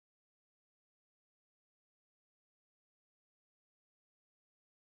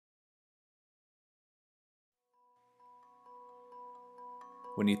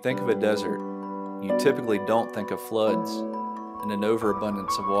When you think of a desert, you typically don't think of floods and an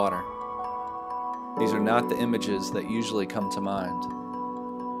overabundance of water. These are not the images that usually come to mind.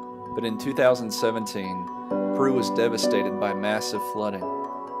 But in 2017, Peru was devastated by massive flooding.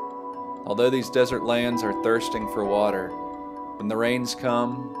 Although these desert lands are thirsting for water, when the rains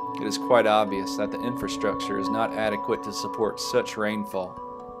come, it is quite obvious that the infrastructure is not adequate to support such rainfall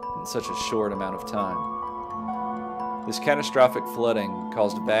in such a short amount of time. This catastrophic flooding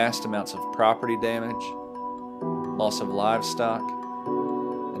caused vast amounts of property damage, loss of livestock,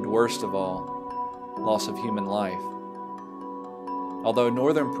 and worst of all, loss of human life. Although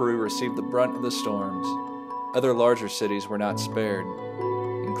northern Peru received the brunt of the storms, other larger cities were not spared,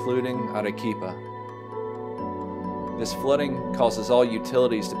 including Arequipa. This flooding causes all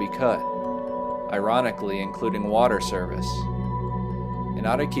utilities to be cut, ironically including water service. In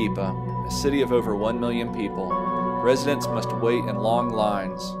Arequipa, a city of over 1 million people, residents must wait in long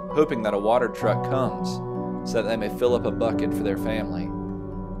lines, hoping that a water truck comes so that they may fill up a bucket for their family.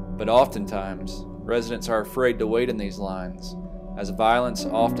 But oftentimes, residents are afraid to wait in these lines, as violence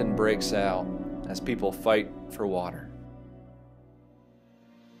often breaks out as people fight for water.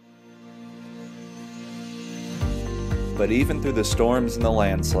 But even through the storms and the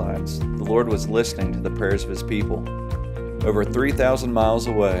landslides, the Lord was listening to the prayers of His people. Over 3,000 miles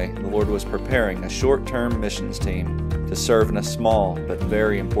away, the Lord was preparing a short-term missions team to serve in a small but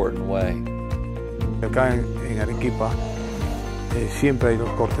very important way. Acá en Arequipa siempre hay los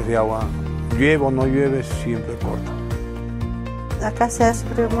cortes de agua. Llueve o no llueve, siempre corta. Acá se ha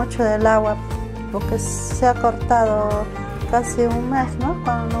sufrido mucho del agua porque se ha cortado casi un mes, ¿no?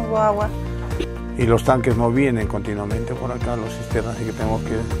 Cuando no hubo agua. Y los tanques no vienen continuamente por acá, los cisternas, así que tenemos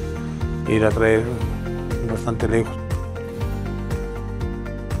que ir a traer bastante lejos.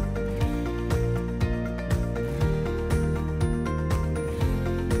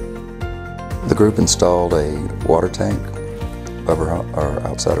 The group installed a water tank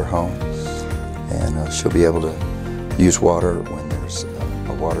outside her home, and she'll be able to use water when there's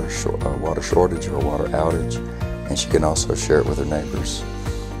a water shortage or a water outage, and she can also share it with her neighbors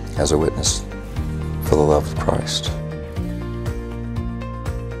as a witness for the love of Christ.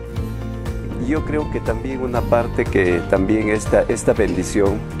 Yo creo que también una parte que también esta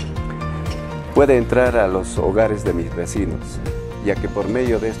bendición puede entrar a los hogares de mis vecinos, ya que por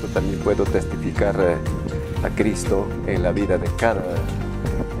medio de esto también puedo testificar a Cristo en la vida de cada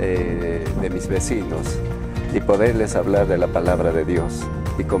de mis vecinos y poderles hablar de la palabra de Dios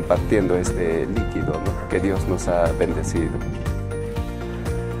y compartiendo este líquido, ¿no?, que Dios nos ha bendecido.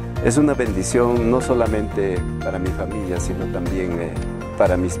 Es una bendición no solamente para mi familia, sino también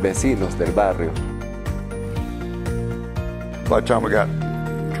para mis vecinos del barrio. By the time we got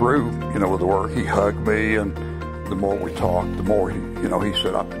through, with the work, he hugged me, and the more we talked, the more he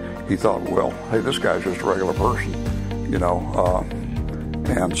said, he thought, well, hey, this guy's just a regular person,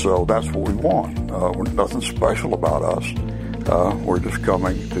 and so that's what we want. Nothing special about us. We're just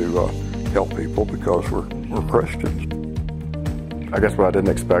coming to help people because we're Christians. I guess what I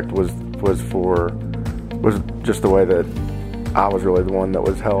didn't expect was just the way that I was really the one that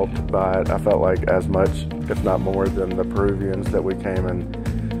was helped by it. I felt like as much, if not more, than the Peruvians that we came and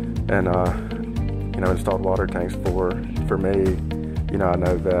installed water tanks for me. I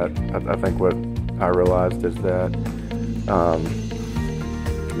know that I think what I realized is that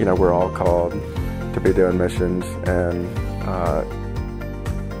we're all called to be doing missions, and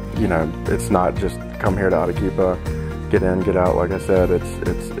it's not just come here to Arequipa, get in, get out. Like I said,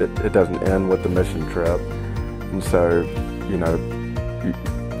 it doesn't end with the mission trip, and so you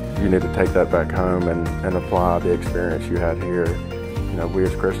need to take that back home and apply the experience you had here. We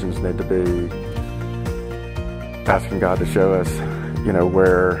as Christians need to be asking God to show us,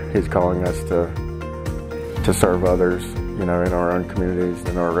 where He's calling us to serve others, in our own communities,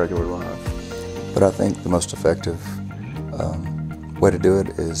 in our regular lives. But I think the most effective way to do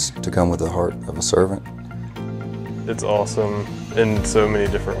it is to come with the heart of a servant. It's awesome in so many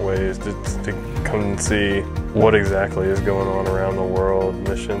different ways to come and see what exactly is going on around the world,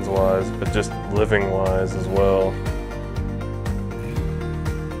 missions-wise, but just living-wise as well.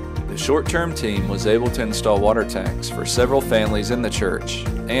 The short-term team was able to install water tanks for several families in the church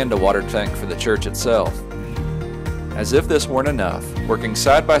and a water tank for the church itself. As if this weren't enough, working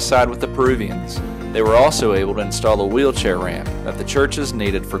side by side with the Peruvians, they were also able to install a wheelchair ramp that the church has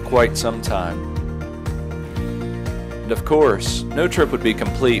needed for quite some time. And of course, no trip would be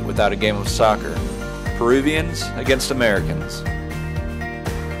complete without a game of soccer. Peruvians against Americans.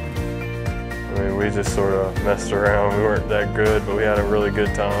 We just sort of messed around. We weren't that good, but we had a really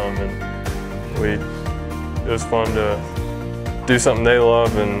good time, and it was fun to do something they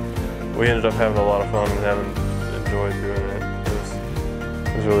love, and we ended up having a lot of fun and enjoyed doing it.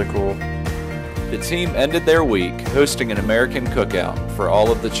 It was really cool. The team ended their week hosting an American cookout for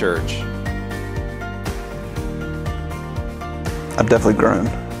all of the church. I've definitely grown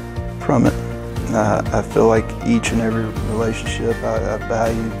from it. I feel like each and every relationship I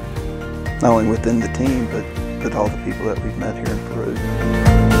value, not only within the team, but all the people that we've met here in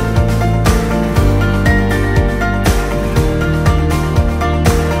Peru.